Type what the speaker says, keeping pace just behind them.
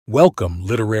Welcome,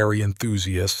 literary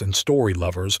enthusiasts and story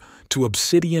lovers, to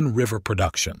Obsidian River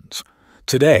Productions.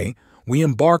 Today, we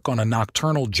embark on a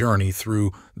nocturnal journey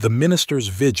through The Minister's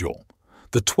Vigil,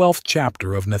 the 12th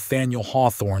chapter of Nathaniel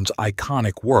Hawthorne's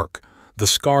iconic work, The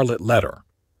Scarlet Letter.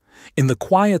 In the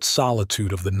quiet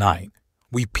solitude of the night,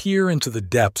 we peer into the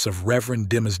depths of Reverend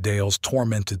Dimmesdale's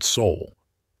tormented soul.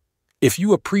 If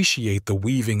you appreciate the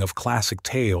weaving of classic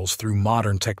tales through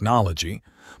modern technology,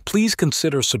 please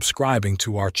consider subscribing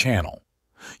to our channel.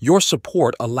 Your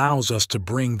support allows us to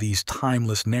bring these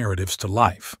timeless narratives to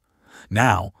life.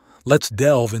 Now, let's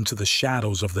delve into the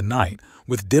shadows of the night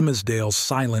with Dimmesdale's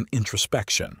silent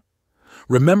introspection.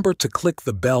 Remember to click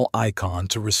the bell icon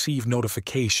to receive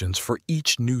notifications for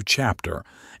each new chapter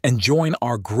and join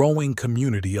our growing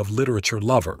community of literature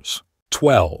lovers.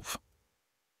 12.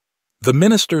 The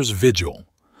Minister's Vigil.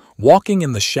 Walking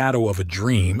in the shadow of a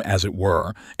dream, as it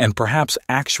were, and perhaps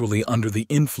actually under the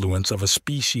influence of a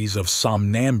species of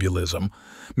somnambulism,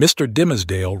 Mr.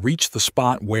 Dimmesdale reached the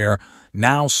spot where,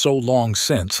 now so long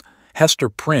since, Hester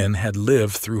Prynne had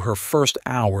lived through her first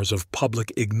hours of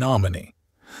public ignominy.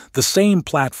 The same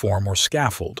platform or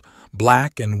scaffold,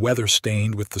 black and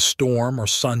weather-stained with the storm or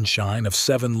sunshine of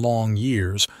 7 long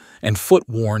years, and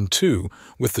foot-worn, too,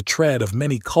 with the tread of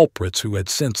many culprits who had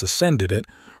since ascended it,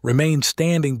 remained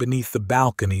standing beneath the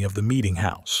balcony of the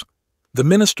meeting-house. The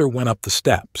minister went up the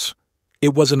steps.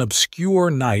 It was an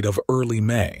obscure night of early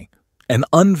May. An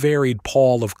unvaried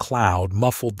pall of cloud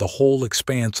muffled the whole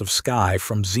expanse of sky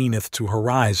from zenith to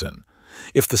horizon.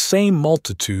 If the same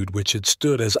multitude which had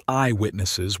stood as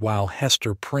eyewitnesses while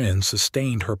Hester Prynne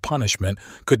sustained her punishment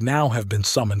could now have been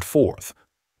summoned forth,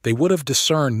 they would have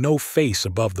discerned no face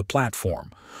above the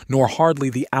platform, nor hardly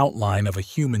the outline of a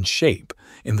human shape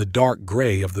in the dark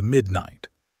gray of the midnight.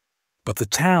 But the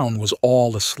town was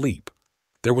all asleep.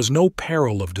 There was no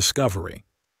peril of discovery.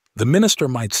 The minister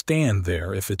might stand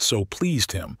there, if it so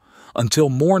pleased him, until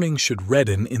morning should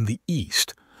redden in the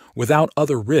east, without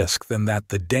other risk than that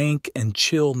the dank and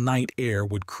chill night air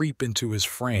would creep into his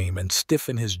frame and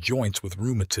stiffen his joints with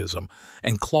rheumatism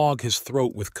and clog his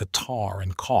throat with catarrh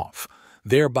and cough,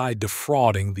 thereby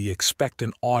defrauding the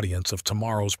expectant audience of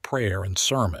tomorrow's prayer and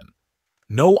sermon.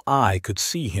 No eye could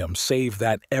see him save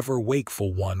that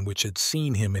ever-wakeful one which had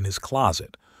seen him in his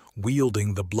closet,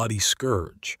 wielding the bloody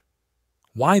scourge.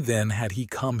 Why then had he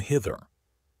come hither?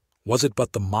 Was it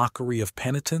but the mockery of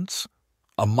penitence?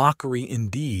 A mockery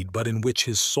indeed, but in which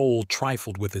his soul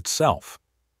trifled with itself.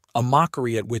 A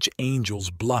mockery at which angels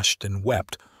blushed and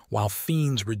wept, while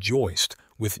fiends rejoiced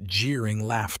with jeering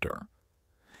laughter.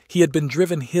 He had been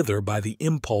driven hither by the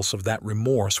impulse of that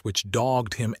remorse which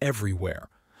dogged him everywhere,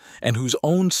 and whose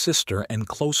own sister and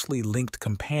closely linked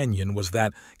companion was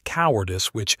that cowardice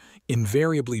which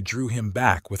invariably drew him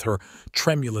back with her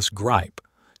tremulous gripe,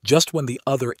 just when the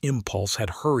other impulse had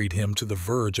hurried him to the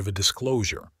verge of a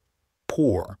disclosure.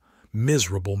 Poor,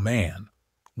 miserable man!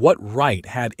 What right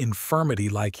had infirmity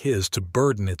like his to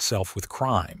burden itself with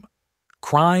crime?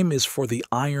 Crime is for the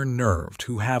iron-nerved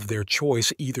who have their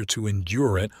choice either to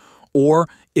endure it or,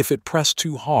 if it press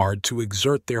too hard, to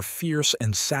exert their fierce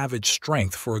and savage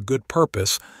strength for a good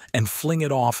purpose and fling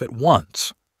it off at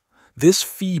once. This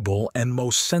feeble and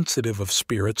most sensitive of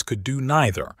spirits could do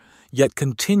neither, yet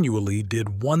continually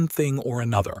did one thing or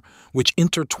another, which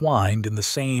intertwined in the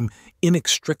same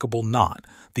inextricable knot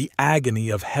the agony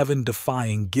of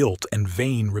heaven-defying guilt and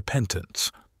vain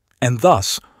repentance. And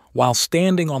thus, while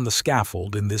standing on the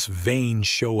scaffold in this vain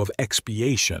show of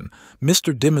expiation,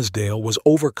 Mr. Dimmesdale was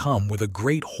overcome with a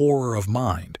great horror of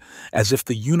mind, as if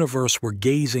the universe were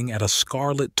gazing at a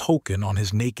scarlet token on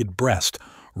his naked breast,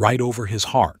 right over his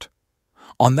heart.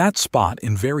 On that spot,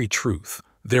 in very truth,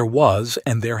 there was,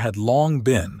 and there had long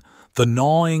been, the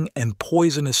gnawing and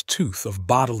poisonous tooth of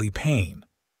bodily pain.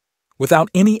 Without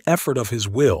any effort of his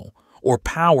will, or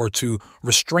power to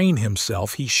restrain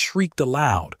himself, he shrieked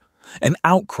aloud, an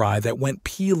outcry that went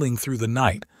pealing through the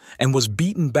night, and was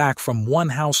beaten back from one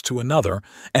house to another,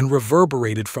 and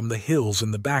reverberated from the hills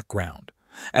in the background,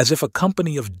 as if a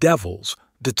company of devils,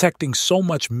 detecting so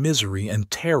much misery and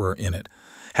terror in it,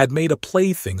 had made a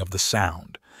plaything of the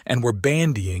sound, and were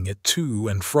bandying it to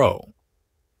and fro.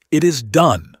 "It is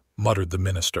done," muttered the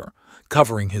minister,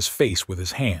 covering his face with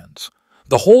his hands.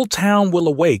 "The whole town will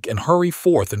awake and hurry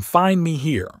forth and find me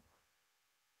here."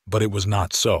 But it was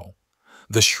not so.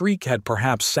 The shriek had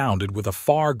perhaps sounded with a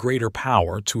far greater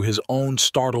power to his own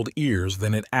startled ears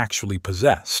than it actually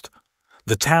possessed.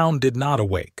 The town did not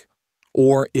awake,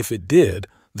 or, if it did,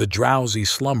 the drowsy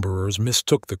slumberers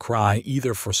mistook the cry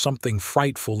either for something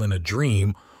frightful in a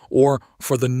dream or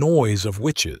for the noise of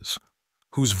witches.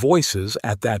 whose voices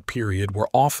at that period were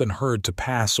often heard to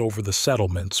pass over the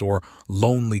settlements or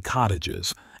lonely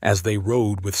cottages as they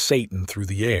rode with Satan through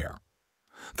the air.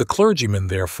 The clergyman,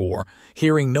 therefore,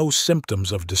 hearing no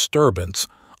symptoms of disturbance,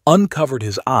 uncovered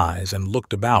his eyes and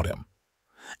looked about him.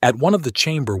 At one of the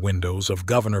chamber windows of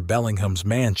Governor Bellingham's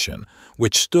mansion,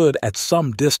 which stood at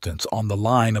some distance on the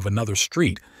line of another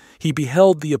street, he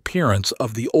beheld the appearance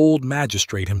of the old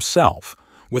magistrate himself,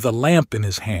 with a lamp in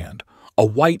his hand, a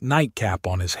white nightcap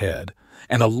on his head,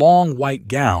 and a long white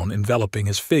gown enveloping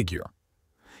his figure.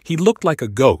 He looked like a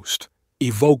ghost,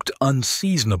 evoked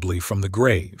unseasonably from the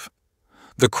grave.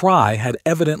 The cry had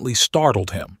evidently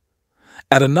startled him.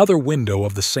 At another window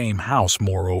of the same house,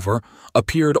 moreover,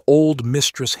 appeared old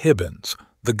Mistress Hibbins,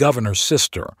 the governor's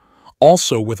sister,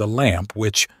 also with a lamp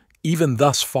which, even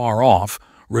thus far off,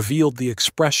 revealed the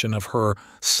expression of her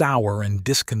sour and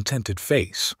discontented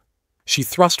face. She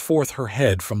thrust forth her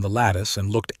head from the lattice and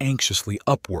looked anxiously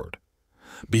upward.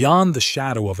 Beyond the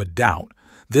shadow of a doubt,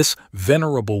 this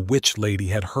venerable witch lady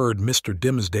had heard Mr.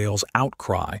 Dimmesdale's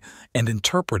outcry and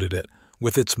interpreted it,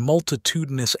 with its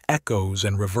multitudinous echoes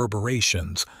and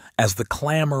reverberations, as the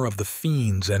clamor of the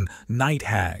fiends and night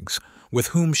hags, with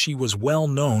whom she was well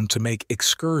known to make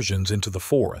excursions into the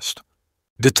forest.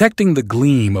 Detecting the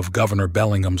gleam of Governor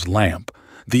Bellingham's lamp,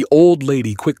 the old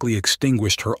lady quickly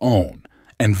extinguished her own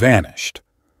and vanished.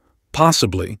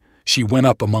 Possibly she went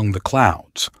up among the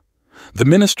clouds. The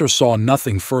minister saw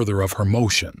nothing further of her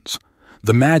motions.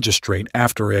 The magistrate,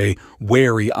 after a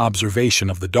wary observation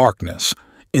of the darkness,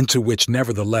 into which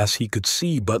nevertheless he could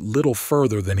see but little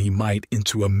further than he might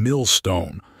into a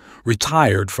millstone,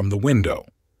 retired from the window.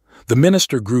 The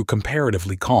minister grew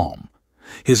comparatively calm.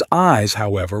 His eyes,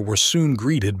 however, were soon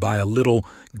greeted by a little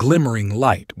glimmering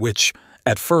light which,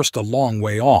 at first a long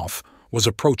way off, was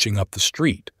approaching up the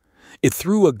street. It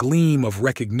threw a gleam of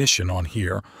recognition on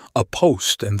here a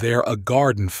post and there a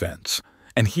garden fence,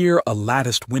 and here a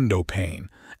latticed window pane,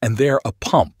 and there a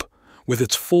pump, with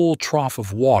its full trough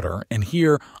of water, and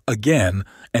here, again,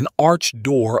 an arched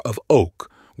door of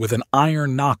oak, with an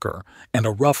iron knocker and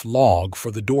a rough log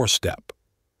for the doorstep.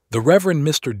 The Reverend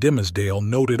Mr. Dimmesdale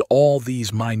noted all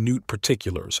these minute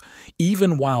particulars,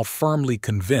 even while firmly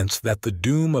convinced that the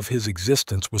doom of his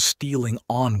existence was stealing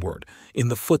onward in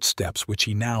the footsteps which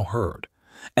he now heard,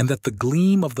 and that the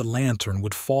gleam of the lantern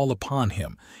would fall upon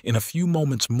him in a few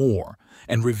moments more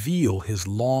and reveal his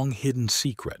long-hidden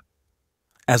secret.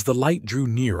 As the light drew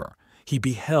nearer, he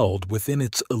beheld within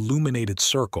its illuminated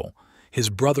circle his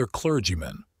brother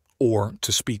clergyman, or,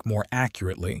 to speak more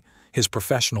accurately, his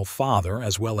professional father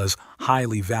as well as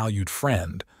highly valued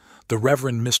friend, the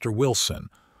Reverend Mr. Wilson,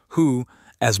 who,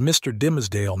 as Mr.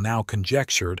 Dimmesdale now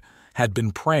conjectured, had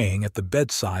been praying at the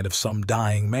bedside of some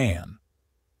dying man.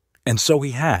 And so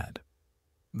he had.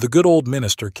 The good old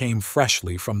minister came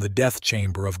freshly from the death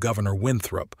chamber of Governor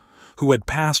Winthrop, who had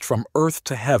passed from earth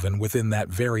to heaven within that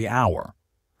very hour,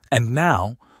 and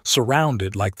now,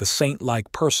 surrounded like the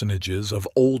saint-like personages of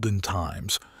olden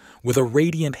times, with a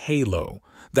radiant halo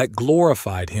that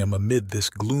glorified him amid this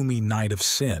gloomy night of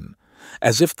sin,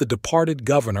 as if the departed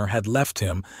governor had left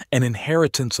him an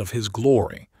inheritance of his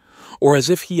glory, or as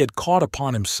if he had caught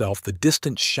upon himself the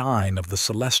distant shine of the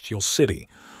celestial city,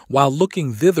 while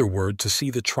looking thitherward to see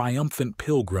the triumphant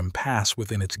pilgrim pass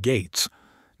within its gates.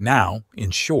 Now,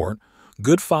 in short,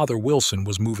 good Father Wilson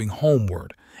was moving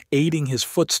homeward, aiding his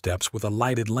footsteps with a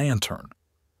lighted lantern.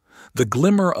 The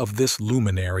glimmer of this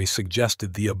luminary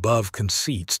suggested the above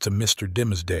conceits to Mr.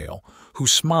 Dimmesdale, who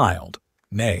smiled,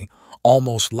 nay,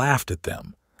 almost laughed at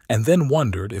them, and then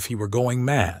wondered if he were going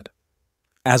mad.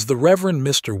 As the Reverend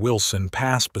Mr. Wilson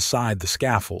passed beside the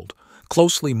scaffold,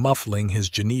 closely muffling his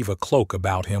Geneva cloak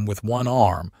about him with one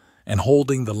arm and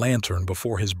holding the lantern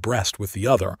before his breast with the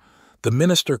other, the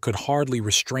minister could hardly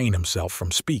restrain himself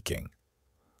from speaking.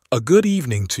 "A good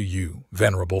evening to you,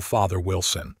 venerable Father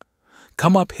Wilson.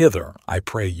 Come up hither, I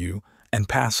pray you, and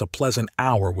pass a pleasant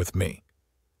hour with me."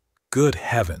 Good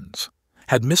heavens!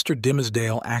 Had Mr.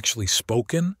 Dimmesdale actually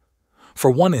spoken?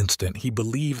 For one instant he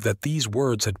believed that these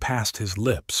words had passed his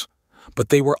lips, but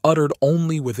they were uttered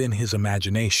only within his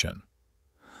imagination.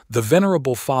 The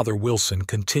venerable Father Wilson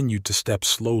continued to step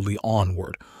slowly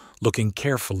onward, looking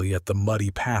carefully at the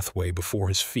muddy pathway before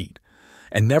his feet,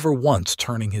 and never once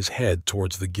turning his head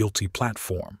towards the guilty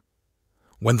platform.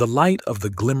 When the light of the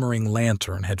glimmering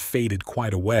lantern had faded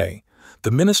quite away,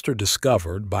 the minister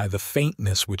discovered, by the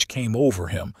faintness which came over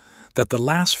him, that the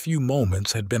last few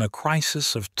moments had been a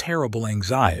crisis of terrible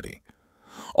anxiety.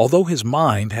 Although his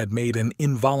mind had made an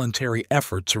involuntary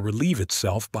effort to relieve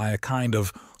itself by a kind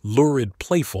of lurid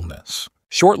playfulness,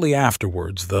 Shortly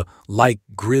afterwards, the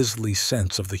grisly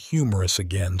sense of the humorous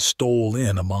again stole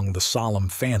in among the solemn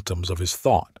phantoms of his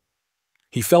thought.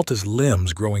 He felt his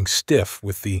limbs growing stiff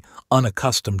with the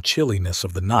unaccustomed chilliness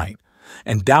of the night,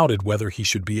 and doubted whether he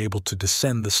should be able to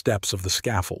descend the steps of the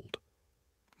scaffold.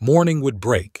 Morning would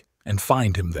break and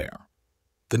find him there.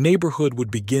 The neighborhood would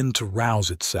begin to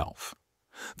rouse itself.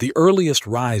 The earliest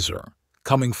riser,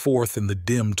 coming forth in the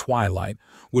dim twilight,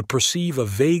 would perceive a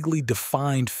vaguely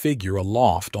defined figure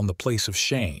aloft on the place of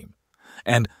shame,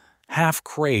 and, half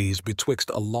crazed betwixt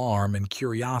alarm and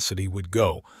curiosity, would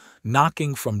go,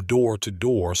 knocking from door to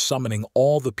door, summoning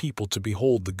all the people to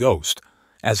behold the ghost,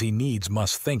 as he needs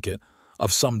must think it,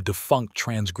 of some defunct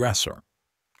transgressor.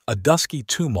 A dusky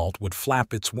tumult would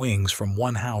flap its wings from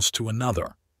one house to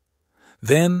another.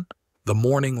 Then, the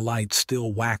morning light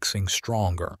still waxing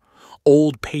stronger,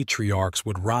 old patriarchs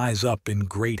would rise up in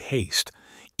great haste,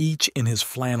 each in his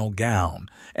flannel gown,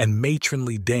 and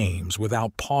matronly dames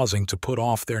without pausing to put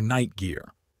off their night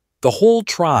gear. The whole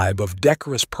tribe of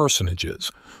decorous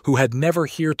personages, who had never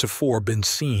heretofore been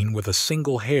seen with a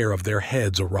single hair of their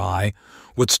heads awry,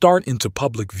 would start into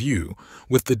public view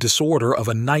with the disorder of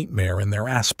a nightmare in their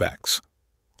aspects.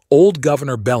 Old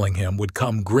Governor Bellingham would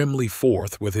come grimly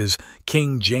forth with his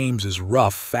King James's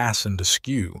ruff fastened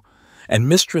askew, and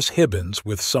Mistress Hibbins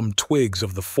with some twigs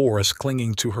of the forest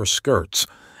clinging to her skirts,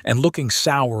 and looking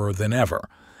sourer than ever,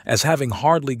 as having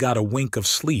hardly got a wink of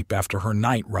sleep after her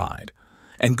night ride,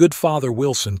 and good Father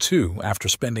Wilson, too, after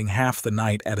spending half the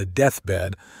night at a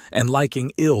deathbed and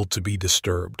liking ill to be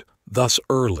disturbed, thus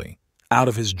early, out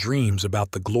of his dreams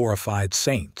about the glorified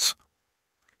saints.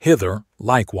 Hither,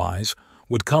 likewise,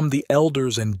 would come the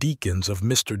elders and deacons of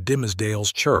Mr.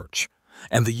 Dimmesdale's church,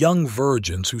 and the young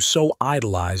virgins who so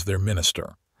idolized their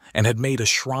minister, and had made a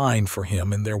shrine for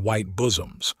him in their white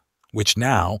bosoms, which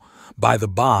now, by the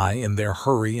by, in their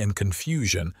hurry and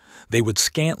confusion, they would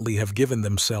scantly have given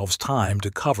themselves time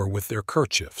to cover with their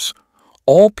kerchiefs.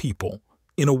 All people,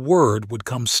 in a word, would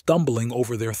come stumbling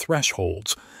over their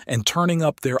thresholds and turning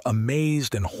up their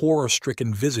amazed and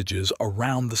horror-stricken visages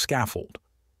around the scaffold.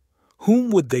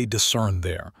 Whom would they discern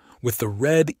there, with the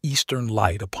red eastern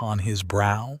light upon his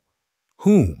brow?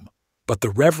 Whom, but the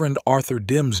Reverend Arthur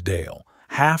Dimmesdale,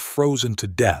 half frozen to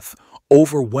death,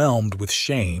 overwhelmed with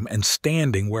shame, and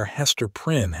standing where Hester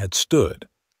Prynne had stood.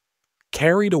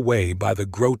 Carried away by the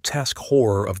grotesque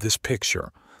horror of this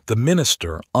picture, the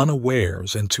minister,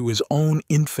 unawares and to his own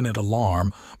infinite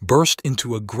alarm, burst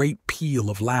into a great peal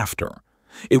of laughter.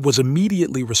 It was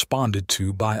immediately responded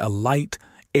to by a light,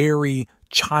 airy,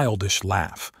 childish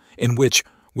laugh, in which,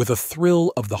 with a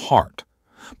thrill of the heart,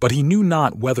 but he knew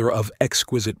not whether of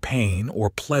exquisite pain or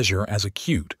pleasure as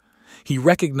acute, he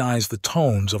recognized the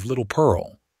tones of little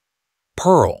Pearl.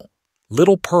 "Pearl,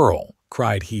 little Pearl,"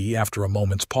 cried he after a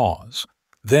moment's pause.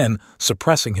 Then,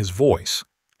 suppressing his voice,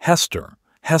 "Hester,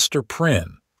 Hester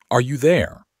Prynne, are you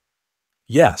there?"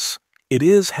 "Yes, it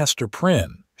is Hester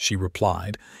Prynne," she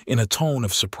replied, in a tone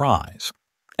of surprise,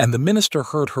 and the minister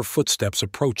heard her footsteps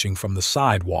approaching from the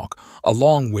sidewalk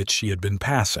along which she had been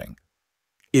passing.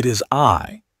 "It is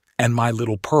I, and my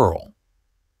little Pearl."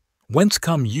 "Whence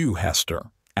come you, Hester?"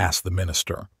 asked the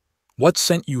minister. "What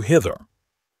sent you hither?"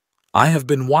 "I have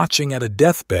been watching at a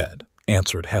deathbed,"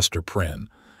 answered Hester Prynne,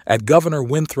 "at Governor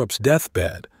Winthrop's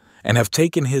deathbed, and have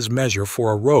taken his measure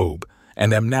for a robe,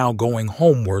 and am now going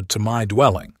homeward to my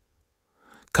dwelling."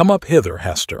 "Come up hither,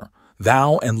 Hester,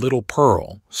 thou and little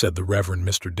Pearl," said the Reverend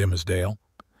Mr. Dimmesdale.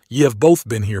 "Ye have both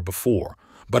been here before,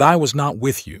 but I was not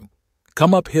with you.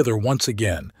 Come up hither once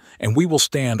again, and we will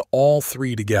stand all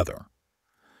three together."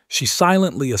 She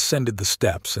silently ascended the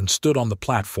steps and stood on the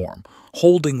platform,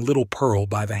 holding little Pearl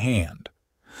by the hand.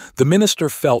 The minister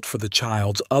felt for the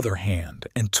child's other hand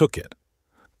and took it.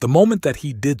 The moment that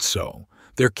he did so,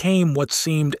 there came what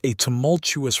seemed a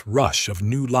tumultuous rush of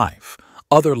new life,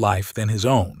 other life than his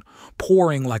own,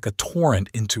 pouring like a torrent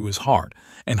into his heart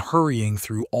and hurrying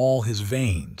through all his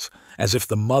veins, as if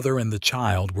the mother and the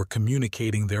child were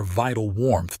communicating their vital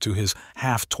warmth to his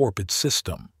half-torpid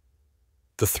system.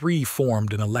 The three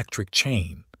formed an electric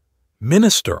chain.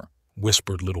 "Minister,"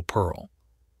 whispered little Pearl.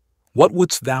 "What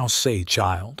wouldst thou say,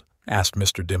 child?" asked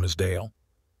Mr. Dimmesdale.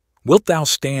 "Wilt thou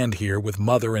stand here with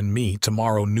mother and me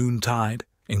tomorrow noontide?"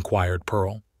 inquired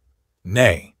Pearl.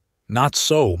 "Nay, not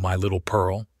so, my little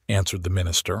Pearl," answered the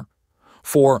minister,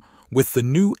 for, with the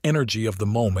new energy of the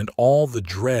moment, all the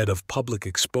dread of public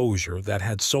exposure that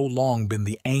had so long been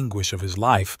the anguish of his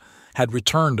life had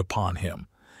returned upon him,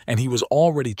 and he was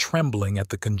already trembling at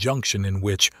the conjunction in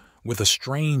which, with a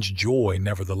strange joy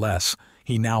nevertheless,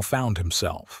 he now found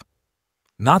himself.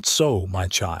 "Not so, my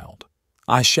child.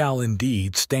 I shall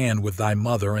indeed stand with thy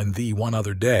mother and thee one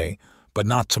other day, but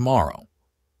not tomorrow."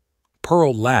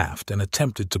 Pearl laughed and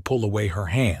attempted to pull away her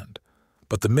hand,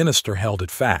 but the minister held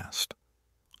it fast.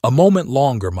 "A moment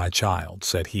longer, my child,"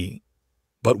 said he.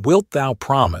 "But wilt thou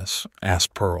promise,"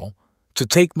 asked Pearl, "to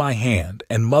take my hand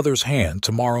and mother's hand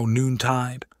tomorrow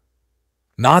noontide?"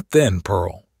 "Not then,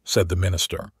 Pearl," said the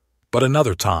minister, "but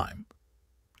another time."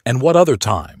 "And what other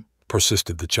time?"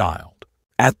 persisted the child.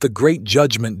 "At the great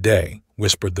judgment day,"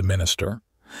 whispered the minister,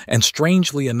 and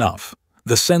strangely enough,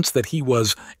 the sense that he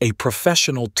was a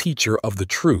professional teacher of the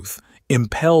truth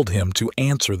impelled him to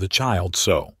answer the child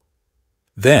so.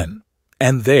 "Then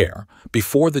and there,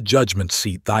 before the judgment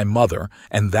seat, thy mother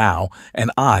and thou and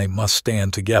I must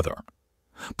stand together.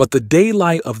 But the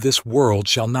daylight of this world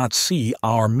shall not see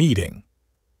our meeting."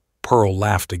 Pearl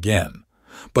laughed again,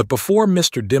 but before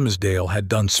Mr. Dimmesdale had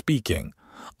done speaking,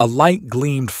 a light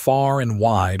gleamed far and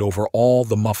wide over all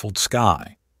the muffled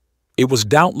sky. It was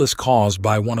doubtless caused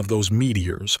by one of those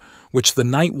meteors which the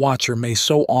night watcher may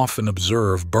so often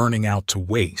observe burning out to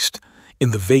waste in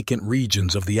the vacant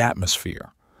regions of the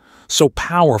atmosphere. So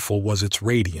powerful was its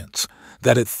radiance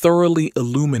that it thoroughly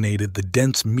illuminated the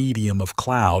dense medium of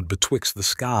cloud betwixt the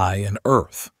sky and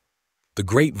earth. The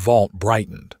great vault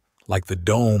brightened, like the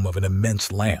dome of an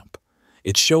immense lamp.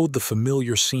 It showed the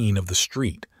familiar scene of the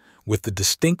street, with the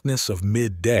distinctness of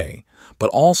midday, but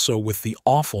also with the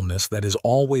awfulness that is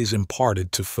always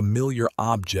imparted to familiar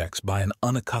objects by an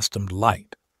unaccustomed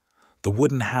light. The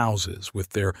wooden houses,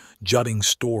 with their jutting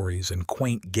stories and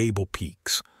quaint gable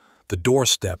peaks, the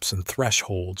doorsteps and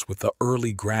thresholds with the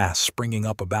early grass springing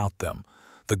up about them,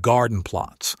 the garden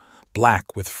plots,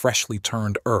 black with freshly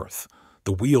turned earth,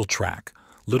 the wheel track,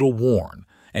 little worn,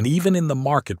 and even in the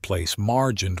marketplace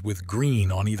margined with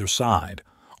green on either side,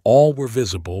 all were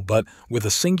visible, but with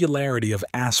a singularity of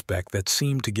aspect that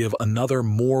seemed to give another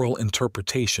moral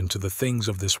interpretation to the things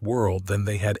of this world than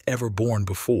they had ever borne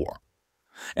before.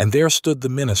 And there stood the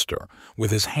minister, with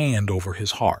his hand over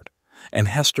his heart, and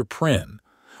Hester Prynne,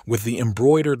 with the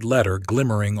embroidered letter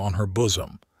glimmering on her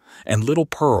bosom, and little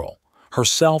Pearl,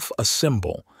 herself a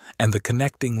symbol and the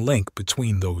connecting link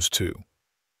between those two.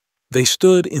 They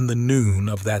stood in the noon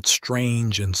of that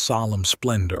strange and solemn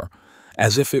splendor,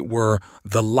 as if it were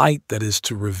the light that is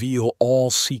to reveal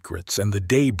all secrets and the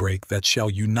daybreak that shall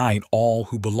unite all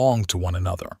who belong to one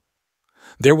another.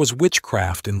 There was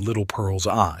witchcraft in little Pearl's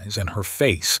eyes, and her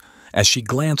face, as she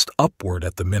glanced upward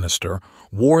at the minister,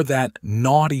 wore that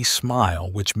naughty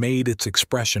smile which made its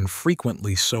expression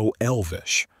frequently so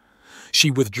elvish.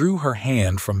 She withdrew her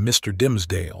hand from Mr.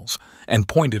 Dimmesdale's and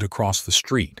pointed across the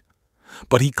street.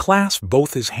 But he clasped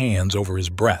both his hands over his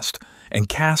breast and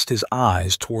cast his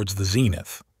eyes towards the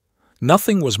zenith.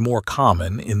 Nothing was more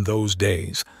common in those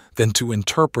days than to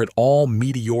interpret all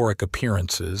meteoric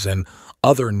appearances and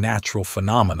other natural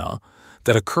phenomena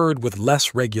that occurred with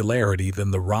less regularity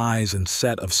than the rise and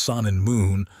set of sun and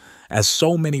moon as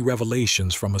so many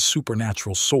revelations from a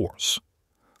supernatural source.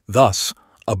 Thus,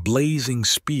 a blazing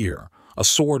spear, a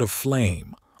sword of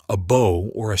flame, a bow,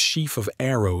 or a sheaf of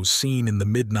arrows seen in the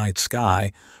midnight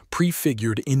sky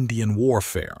prefigured Indian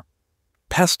warfare.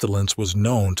 Pestilence was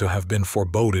known to have been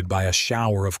foreboded by a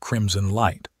shower of crimson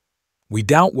light. We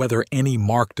doubt whether any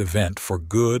marked event for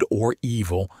good or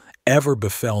evil ever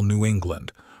befell New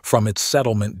England, from its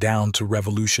settlement down to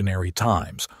Revolutionary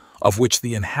times, of which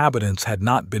the inhabitants had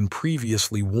not been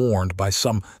previously warned by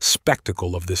some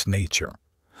spectacle of this nature.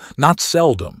 Not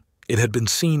seldom it had been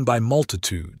seen by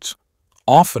multitudes.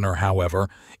 Oftener, however,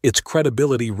 its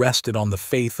credibility rested on the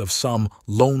faith of some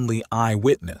lonely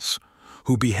eyewitness,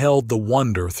 who beheld the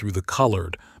wonder through the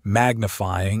colored,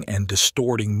 magnifying, and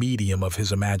distorting medium of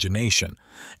his imagination,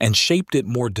 and shaped it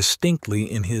more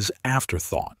distinctly in his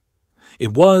afterthought.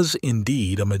 It was,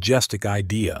 indeed, a majestic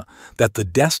idea that the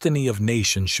destiny of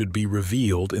nations should be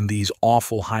revealed in these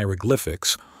awful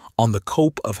hieroglyphics on the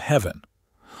cope of heaven.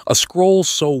 A scroll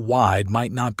so wide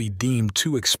might not be deemed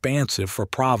too expansive for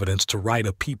Providence to write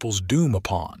a people's doom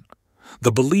upon.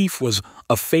 The belief was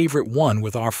a favorite one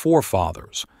with our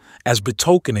forefathers, as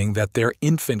betokening that their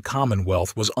infant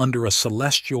commonwealth was under a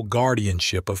celestial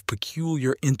guardianship of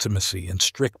peculiar intimacy and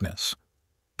strictness.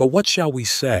 But what shall we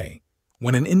say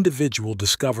when an individual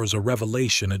discovers a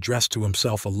revelation addressed to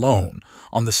himself alone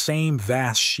on the same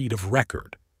vast sheet of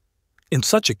record? In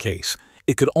such a case,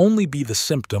 it could only be the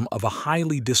symptom of a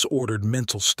highly disordered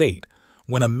mental state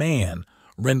when a man,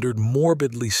 rendered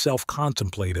morbidly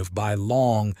self-contemplative by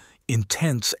long,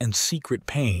 intense, and secret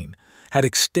pain, had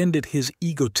extended his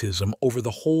egotism over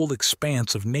the whole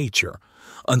expanse of nature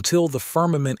until the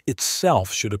firmament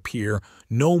itself should appear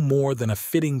no more than a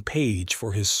fitting page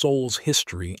for his soul's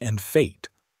history and fate.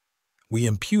 We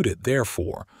impute it,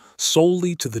 therefore,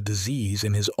 solely to the disease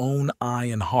in his own eye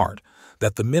and heart,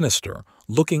 that the minister,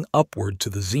 looking upward to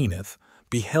the zenith,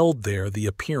 beheld there the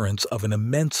appearance of an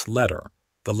immense letter,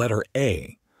 the letter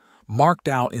A, marked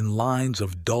out in lines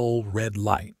of dull red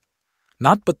light.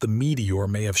 Not but the meteor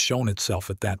may have shown itself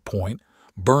at that point,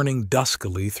 burning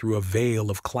duskily through a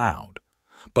veil of cloud,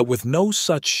 but with no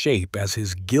such shape as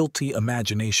his guilty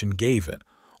imagination gave it,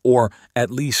 or,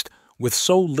 at least, with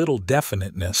so little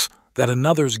definiteness that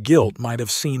another's guilt might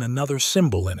have seen another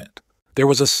symbol in it. There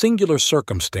was a singular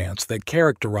circumstance that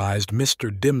characterized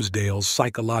Mr. Dimmesdale's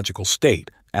psychological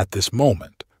state at this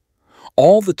moment.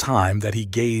 All the time that he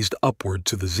gazed upward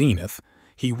to the zenith,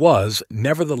 he was,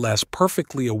 nevertheless,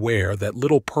 perfectly aware that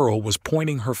little Pearl was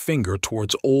pointing her finger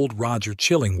towards old Roger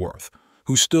Chillingworth,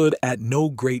 who stood at no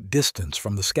great distance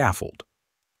from the scaffold.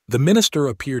 The minister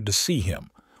appeared to see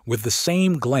him, with the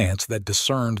same glance that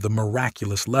discerned the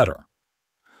miraculous letter.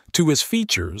 To his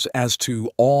features, as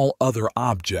to all other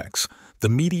objects, the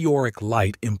meteoric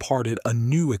light imparted a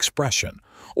new expression,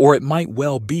 or it might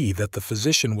well be that the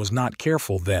physician was not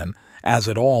careful then, as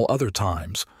at all other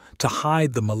times, to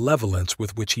hide the malevolence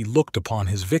with which he looked upon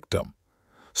his victim.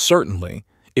 Certainly,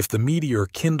 if the meteor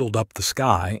kindled up the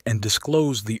sky and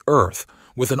disclosed the earth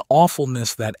with an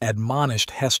awfulness that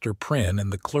admonished Hester Prynne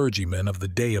and the clergymen of the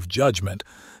day of judgment,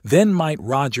 then might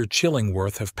Roger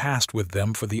Chillingworth have passed with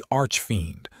them for the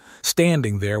arch-fiend,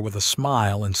 standing there with a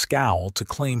smile and scowl to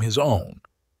claim his own.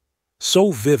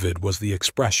 So vivid was the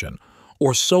expression,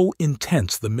 or so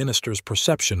intense the minister's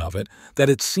perception of it, that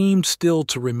it seemed still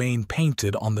to remain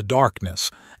painted on the darkness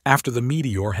after the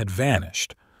meteor had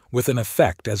vanished, with an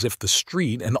effect as if the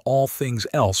street and all things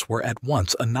else were at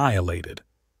once annihilated.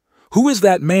 "Who is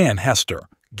that man, Hester?"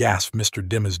 gasped Mr.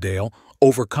 Dimmesdale,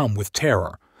 overcome with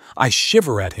terror. "I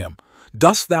shiver at him.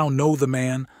 Dost thou know the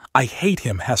man? I hate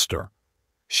him, Hester."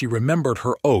 She remembered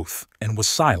her oath and was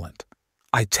silent.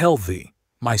 "I tell thee,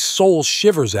 my soul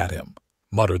shivers at him,"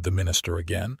 muttered the minister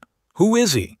again. "Who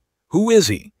is he? Who is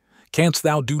he? Canst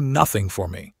thou do nothing for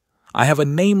me? I have a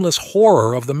nameless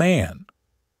horror of the man."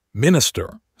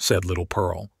 "Minister," said little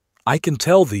Pearl, "I can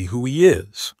tell thee who he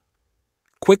is."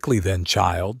 "Quickly then,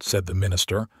 child," said the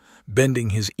minister,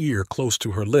 bending his ear close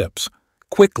to her lips.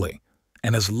 "Quickly,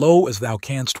 and as low as thou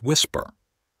canst whisper."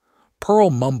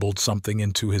 Pearl mumbled something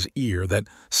into his ear that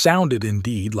sounded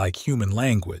indeed like human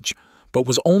language, but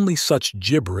was only such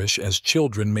gibberish as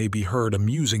children may be heard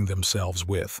amusing themselves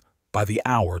with by the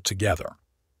hour together.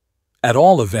 At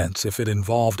all events, if it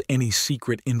involved any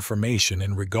secret information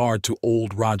in regard to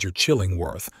old Roger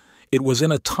Chillingworth, it was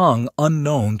in a tongue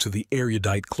unknown to the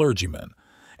erudite clergyman,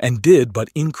 and did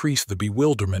but increase the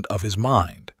bewilderment of his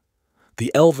mind.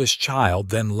 The elvish child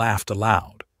then laughed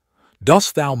aloud.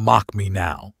 "Dost thou mock me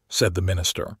now?" said the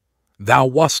minister. "Thou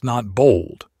wast not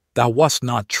bold, thou wast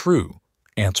not true,"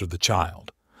 answered the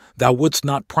child. "Thou wouldst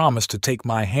not promise to take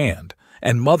my hand,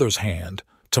 and mother's hand,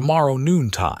 tomorrow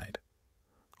noontide."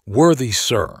 "Worthy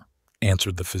sir,"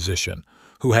 answered the physician,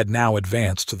 who had now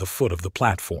advanced to the foot of the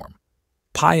platform.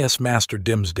 "Pious Master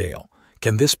Dimmesdale,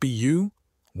 can this be you?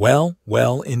 Well,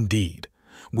 well, indeed.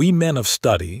 We men of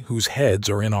study, whose heads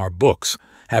are in our books,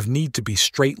 have need to be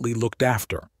straitly looked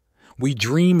after. We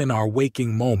dream in our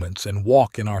waking moments and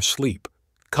walk in our sleep.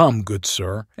 Come, good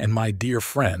sir, and my dear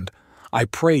friend, I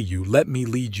pray you let me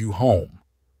lead you home."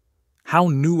 "How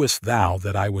knewest thou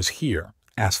that I was here?"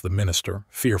 asked the minister,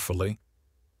 fearfully.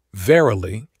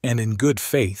 "Verily, and in good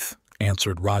faith,"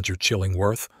 answered Roger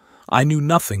Chillingworth, "I knew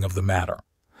nothing of the matter.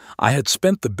 I had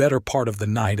spent the better part of the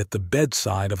night at the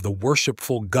bedside of the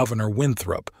worshipful Governor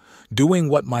Winthrop, doing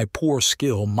what my poor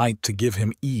skill might to give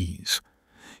him ease.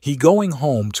 He going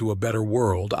home to a better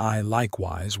world, I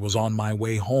likewise was on my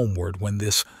way homeward when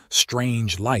this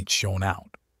strange light shone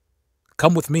out.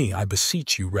 Come with me, I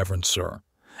beseech you, reverend sir,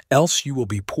 else you will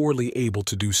be poorly able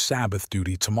to do Sabbath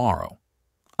duty tomorrow.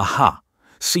 Aha!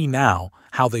 See now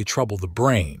how they trouble the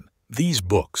brain. These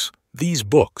books.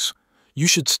 You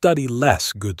should study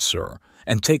less, good sir,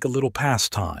 and take a little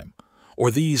pastime, or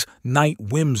these night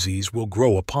whimsies will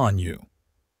grow upon you."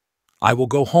 "I will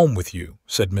go home with you,"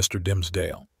 said Mr.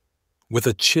 Dimmesdale. With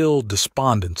a chill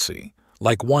despondency,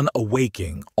 like one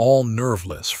awaking, all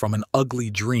nerveless, from an ugly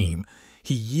dream,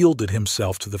 he yielded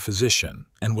himself to the physician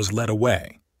and was led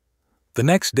away. The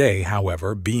next day,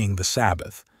 however, being the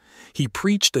Sabbath, he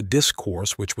preached a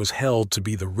discourse which was held to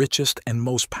be the richest and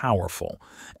most powerful,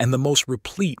 and the most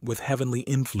replete with heavenly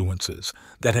influences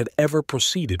that had ever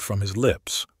proceeded from his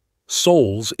lips.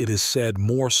 Souls, it is said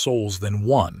more souls than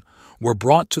one, were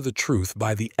brought to the truth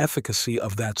by the efficacy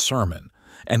of that sermon,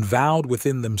 and vowed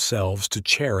within themselves to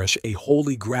cherish a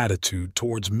holy gratitude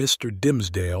towards Mr.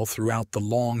 Dimmesdale throughout the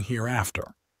long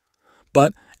hereafter.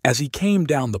 But as he came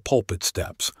down the pulpit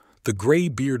steps, the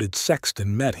gray-bearded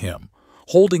sexton met him,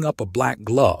 holding up a black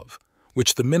glove,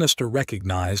 which the minister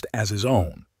recognized as his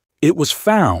own. "It was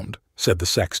found," said the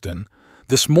sexton,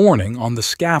 "this morning on the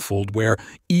scaffold where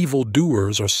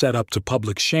evil-doers are set up to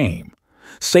public shame.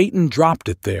 Satan dropped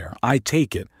it there, I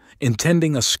take it,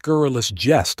 intending a scurrilous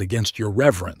jest against your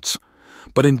reverence.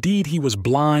 But indeed he was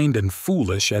blind and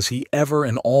foolish as he ever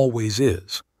and always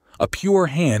is. A pure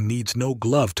hand needs no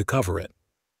glove to cover it."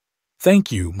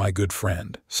 "Thank you, my good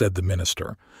friend," said the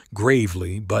minister,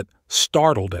 gravely but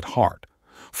startled at heart,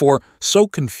 for so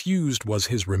confused was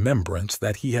his remembrance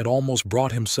that he had almost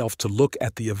brought himself to look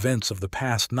at the events of the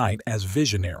past night as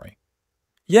visionary.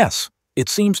 "Yes, it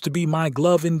seems to be my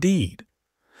glove indeed.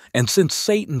 And since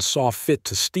Satan saw fit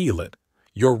to steal it,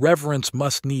 your reverence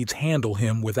must needs handle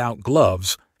him without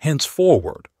gloves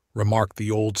henceforward," remarked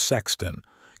the old sexton,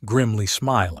 grimly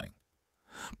smiling.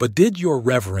 "But did your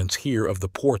reverence hear of the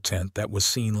portent that was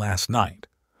seen last night?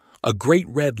 A great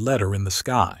red letter in the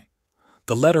sky,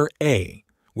 the letter A,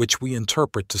 which we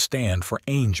interpret to stand for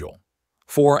angel.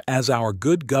 For as our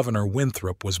good Governor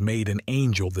Winthrop was made an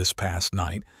angel this past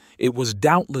night, it was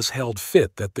doubtless held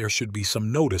fit that there should be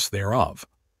some notice thereof."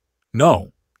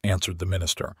 "No," answered the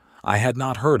minister, "I had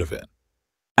not heard of it."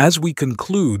 As we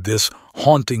conclude this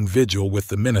haunting vigil with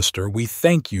the minister, we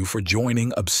thank you for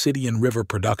joining Obsidian River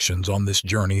Productions on this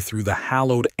journey through the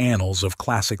hallowed annals of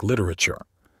classic literature.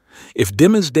 If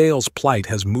Dimmesdale's plight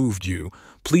has moved you,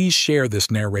 please share this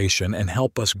narration and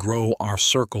help us grow our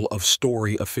circle of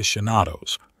story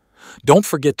aficionados. Don't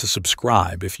forget to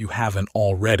subscribe if you haven't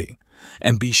already,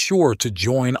 and be sure to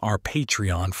join our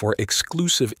Patreon for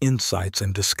exclusive insights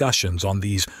and discussions on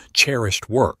these cherished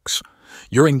works.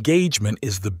 Your engagement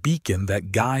is the beacon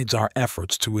that guides our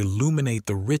efforts to illuminate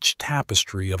the rich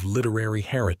tapestry of literary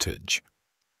heritage.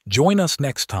 Join us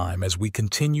next time as we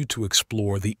continue to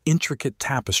explore the intricate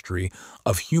tapestry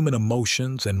of human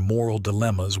emotions and moral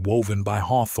dilemmas woven by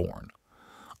Hawthorne.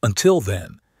 Until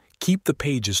then, keep the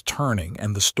pages turning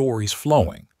and the stories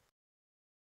flowing.